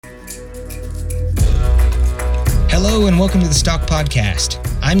Hello and welcome to the Stock Podcast.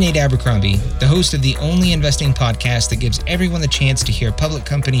 I'm Nate Abercrombie, the host of the only investing podcast that gives everyone the chance to hear public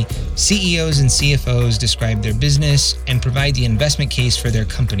company CEOs and CFOs describe their business and provide the investment case for their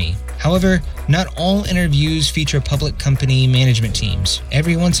company. However, not all interviews feature public company management teams.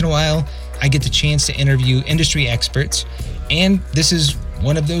 Every once in a while, I get the chance to interview industry experts, and this is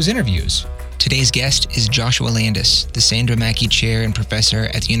one of those interviews. Today's guest is Joshua Landis, the Sandra Mackey Chair and Professor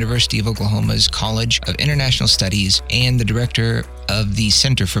at the University of Oklahoma's College of International Studies and the Director of the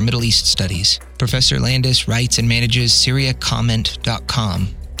Center for Middle East Studies. Professor Landis writes and manages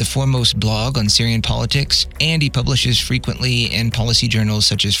SyriaComment.com, the foremost blog on Syrian politics, and he publishes frequently in policy journals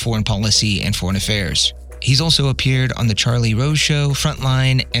such as Foreign Policy and Foreign Affairs. He's also appeared on The Charlie Rose Show,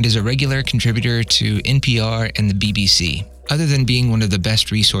 Frontline, and is a regular contributor to NPR and the BBC. Other than being one of the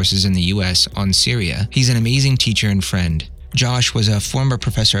best resources in the U.S. on Syria, he's an amazing teacher and friend. Josh was a former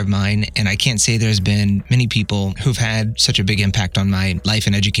professor of mine, and I can't say there's been many people who've had such a big impact on my life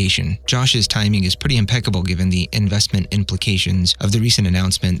and education. Josh's timing is pretty impeccable given the investment implications of the recent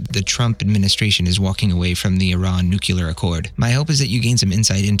announcement the Trump administration is walking away from the Iran nuclear accord. My hope is that you gain some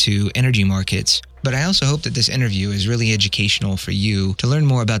insight into energy markets, but I also hope that this interview is really educational for you to learn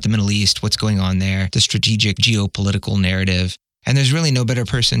more about the Middle East, what's going on there, the strategic geopolitical narrative. And there's really no better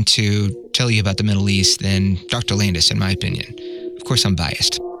person to tell you about the Middle East than Dr. Landis, in my opinion. Of course, I'm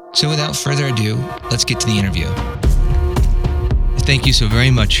biased. So without further ado, let's get to the interview. Thank you so very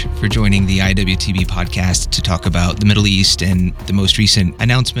much for joining the IWTB podcast to talk about the Middle East and the most recent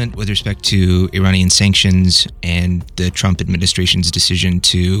announcement with respect to Iranian sanctions and the Trump administration's decision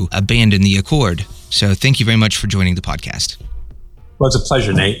to abandon the accord. So thank you very much for joining the podcast. Well, it's a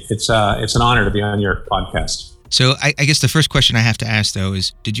pleasure, Nate. It's an honor to be on your podcast. So I guess the first question I have to ask, though,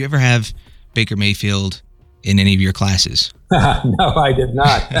 is did you ever have Baker Mayfield in any of your classes? No, I did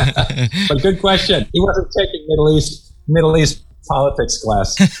not. But good question. He wasn't taking Middle East politics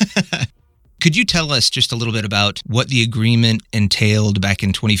class. Could you tell us just a little bit about what the agreement entailed back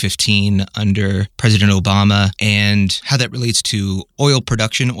in 2015 under President Obama and how that relates to oil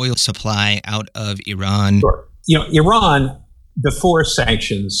production, oil supply out of Iran? Sure. Iran, before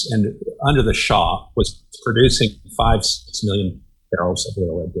sanctions and under the Shah, was producing 5-6 million barrels of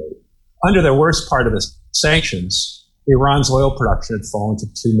oil a day. Under the worst part of the sanctions, Iran's oil production had fallen to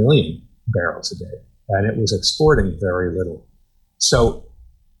 2 million barrels a day, and it was exporting very little. So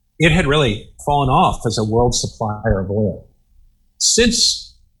it had really fallen off as a world supplier of oil.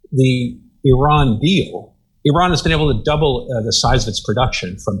 Since the Iran deal, Iran has been able to double the size of its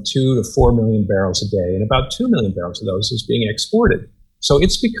production from 2 to 4 million barrels a day, and about 2 million barrels of those is being exported. So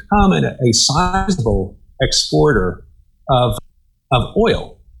it's become a sizable exporter of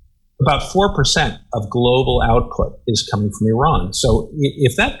oil. About 4% of global output is coming from Iran. So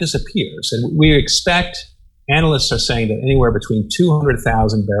if that disappears, and we expect, analysts are saying that anywhere between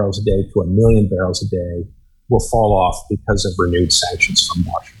 200,000 barrels a day to 1 million barrels a day will fall off because of renewed sanctions from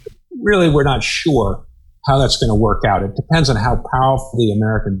Washington. Really, we're not sure how that's going to work out. It depends on how powerful the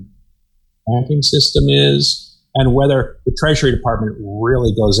American banking system is and whether the Treasury Department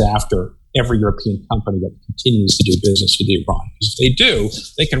really goes after every European company that continues to do business with Iran. If they do,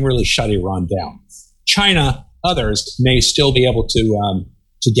 they can really shut Iran down. China, others may still be able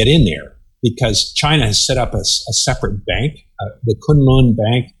to get in there because China has set up a separate bank, the Kunlun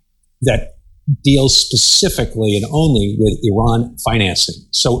Bank, that deals specifically and only with Iran financing.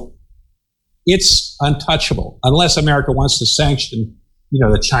 So it's untouchable unless America wants to sanction,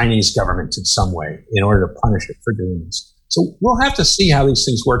 the Chinese government in some way in order to punish it for doing this. So we'll have to see how these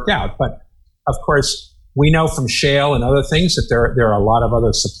things work out. But of course, we know from shale and other things that there are a lot of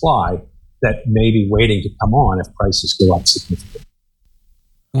other supply that may be waiting to come on if prices go up significantly.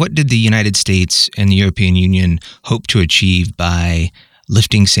 What did the United States and the European Union hope to achieve by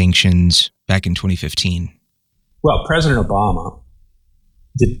lifting sanctions back in 2015? Well, President Obama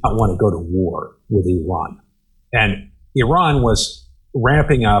did not want to go to war with Iran. And Iran was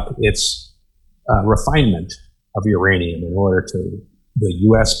ramping up its refinement of uranium in order to, the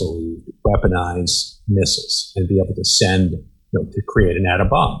U.S. believed, weaponize missiles and be able to send, to create an atom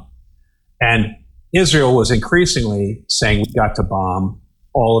bomb. And Israel was increasingly saying we've got to bomb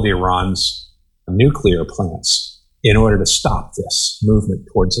all of Iran's nuclear plants in order to stop this movement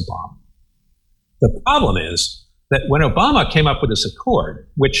towards a bomb. The problem is that when Obama came up with this accord,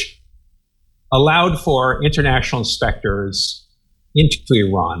 which allowed for international inspectors into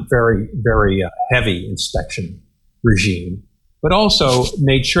Iran, very, very heavy inspection regime, but also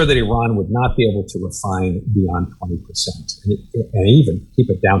made sure that Iran would not be able to refine beyond 20%, and even keep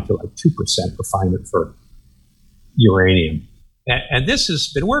it down to like 2% refinement for uranium. And this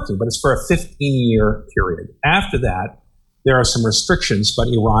has been working, but it's for a 15-year period. After that, there are some restrictions, but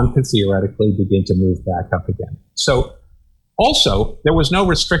Iran can theoretically begin to move back up again. So also, there was no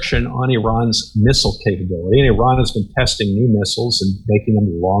restriction on Iran's missile capability, and Iran has been testing new missiles and making them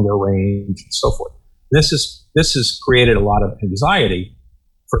longer range and so forth. This has created a lot of anxiety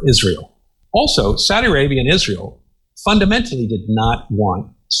for Israel. Also, Saudi Arabia and Israel fundamentally did not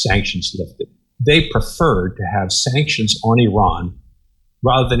want sanctions lifted. They preferred to have sanctions on Iran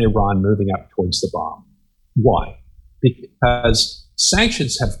rather than Iran moving up towards the bomb. Why? Because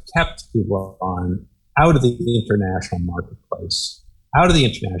sanctions have kept Iran out of the international marketplace, out of the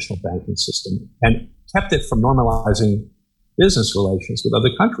international banking system, and kept it from normalizing business relations with other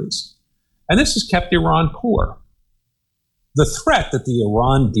countries. And this has kept Iran poor. The threat that the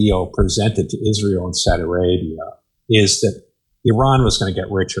Iran deal presented to Israel and Saudi Arabia is that Iran was going to get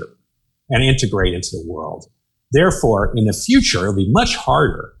richer and integrate into the world. Therefore, in the future, it'll be much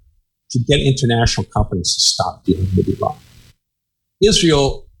harder to get international companies to stop dealing with Iran.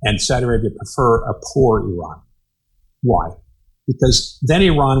 Israel and Saudi Arabia prefer a poor Iran. Why? Because then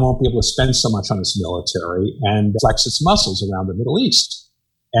Iran won't be able to spend so much on its military and flex its muscles around the Middle East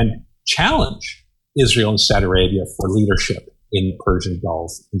and challenge Israel and Saudi Arabia for leadership in the Persian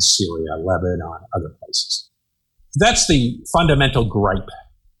Gulf, in Syria, Lebanon, other places. That's the fundamental gripe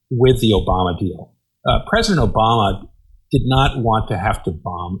with the Obama deal. President Obama did not want to have to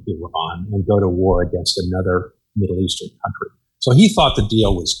bomb Iran and go to war against another Middle Eastern country. So he thought the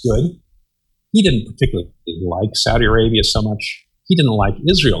deal was good. He didn't particularly like Saudi Arabia so much. He didn't like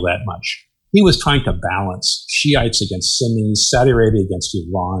Israel that much. He was trying to balance Shiites against Sunnis, Saudi Arabia against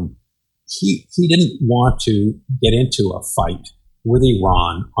Iran. He didn't want to get into a fight with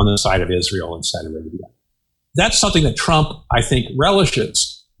Iran on the side of Israel and Saudi Arabia. That's something that Trump, I think,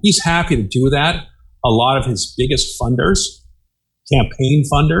 relishes. He's happy to do that. A lot of his biggest funders, campaign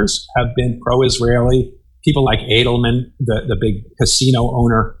funders, have been pro-Israeli. People like Edelman, the big casino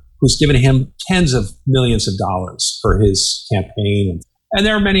owner, who's given him tens of millions of dollars for his campaign. And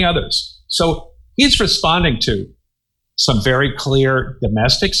there are many others. So he's responding to some very clear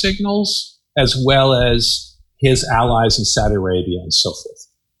domestic signals, as well as his allies in Saudi Arabia and so forth.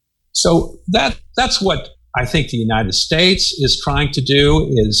 So that's what I think the United States is trying to do,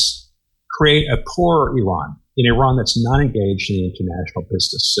 is create a poorer Iran, an Iran that's not engaged in the international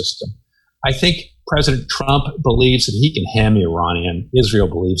business system. I think President Trump believes that he can hem Iran in. Israel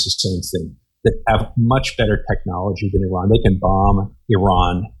believes the same thing, that have much better technology than Iran. They can bomb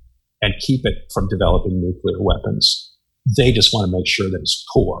Iran and keep it from developing nuclear weapons. They just want to make sure that it's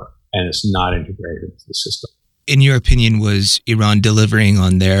poor and it's not integrated into the system. In your opinion, was Iran delivering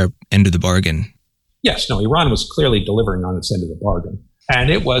on their end of the bargain? Yes, no, Iran was clearly delivering on its end of the bargain.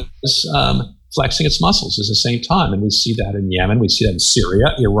 And it was flexing its muscles at the same time. And we see that in Yemen. We see that in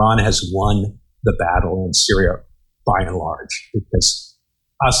Syria. Iran has won the battle in Syria by and large because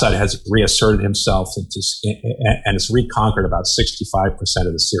Assad has reasserted himself and has reconquered about 65%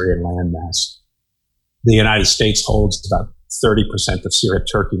 of the Syrian landmass. The United States holds about 30% of Syria,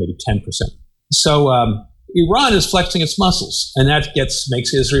 Turkey maybe 10%. So Iran is flexing its muscles, and that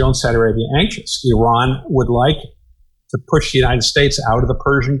makes Israel and Saudi Arabia anxious. Iran would like to push the United States out of the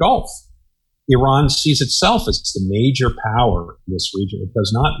Persian Gulf. Iran sees itself as the major power in this region. It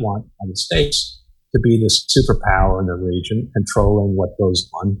does not want the United States to be this superpower in the region, controlling what goes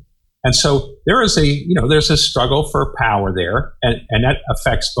on. And so there's a struggle for power there, and that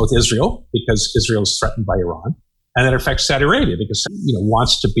affects both Israel, because Israel is threatened by Iran, and that affects Saudi Arabia, because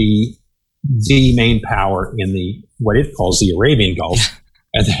wants to be the main power in what it calls the Arabian Gulf.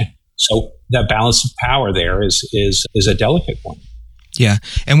 And so the balance of power there is a delicate one. Yeah.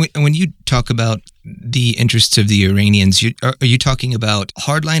 And when you talk about the interests of the Iranians, are you talking about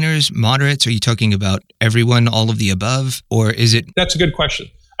hardliners, moderates? Are you talking about everyone, all of the above? Or is it? That's a good question.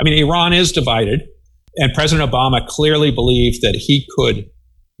 I mean, Iran is divided, and President Obama clearly believed that he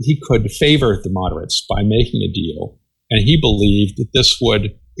could favor the moderates by making a deal. And he believed that this would,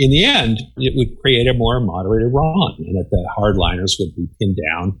 in the end, it would create a more moderate Iran, and that the hardliners would be pinned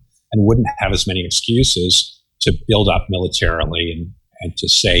down and wouldn't have as many excuses to build up militarily and to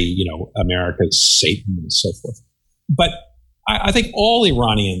say, America's Satan and so forth. But I think all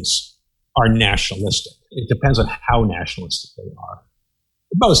Iranians are nationalistic. It depends on how nationalistic they are.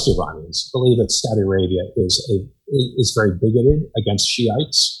 Most Iranians believe that Saudi Arabia is very bigoted against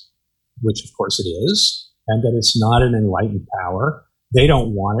Shiites, which of course it is, and that it's not an enlightened power. They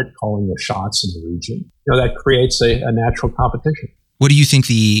don't want it calling the shots in the region. That creates a natural competition. What do you think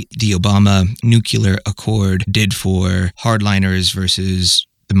the Obama nuclear accord did for hardliners versus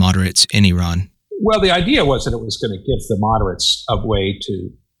the moderates in Iran? Well, the idea was that it was going to give the moderates a way to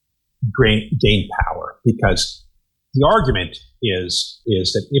gain power, because the argument is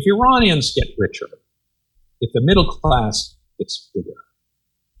that if Iranians get richer, if the middle class gets bigger,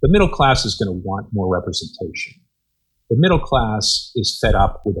 the middle class is going to want more representation. The middle class is fed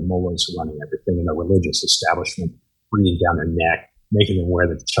up with the mullahs running everything in the religious establishment, breathing down their neck, making them wear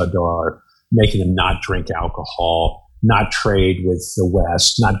the chador, making them not drink alcohol, not trade with the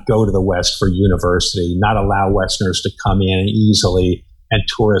West, not go to the West for university, not allow Westerners to come in easily and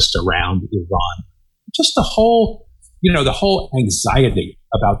tourist around Iran. Just the whole anxiety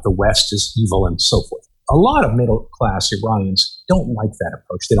about the West is evil and so forth. A lot of middle-class Iranians don't like that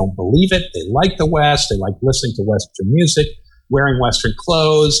approach. They don't believe it. They like the West. They like listening to Western music, wearing Western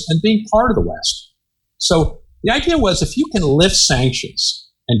clothes, and being part of the West. So the idea was, if you can lift sanctions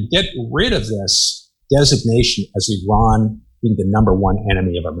and get rid of this designation as Iran being the number one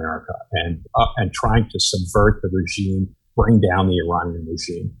enemy of America and trying to subvert the regime, bring down the Iranian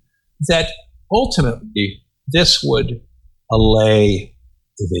regime, that ultimately this would allay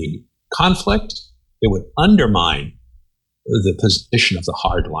the conflict. It would undermine the position of the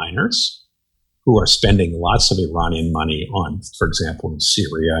hardliners, who are spending lots of Iranian money on, for example, in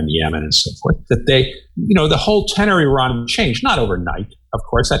Syria and Yemen and so forth, that the whole tenor of Iran would change, not overnight. Of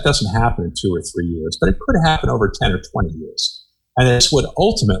course, that doesn't happen in 2 or 3 years, but it could happen over 10 or 20 years. And this would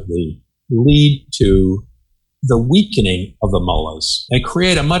ultimately lead to the weakening of the mullahs and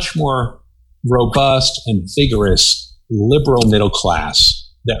create a much more robust and vigorous liberal middle class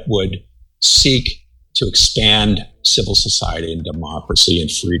that would seek to expand civil society and democracy and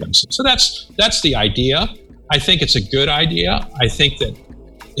freedoms. So that's the idea. I think it's a good idea. I think that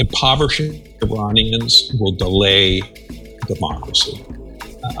impoverishing Iranians will delay democracy.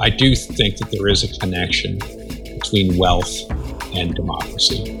 I do think that there is a connection between wealth and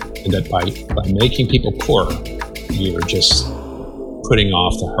democracy, and that by making people poorer, you're just putting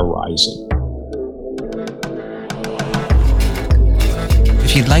off the horizon.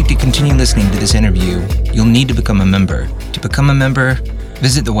 If you'd like to continue listening to this interview, you'll need to become a member. To become a member,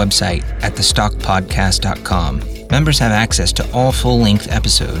 visit the website at thestockpodcast.com. Members have access to all full-length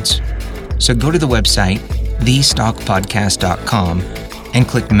episodes. So go to the website, thestockpodcast.com, and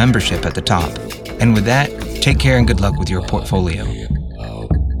click membership at the top. And with that, take care and good luck with your portfolio.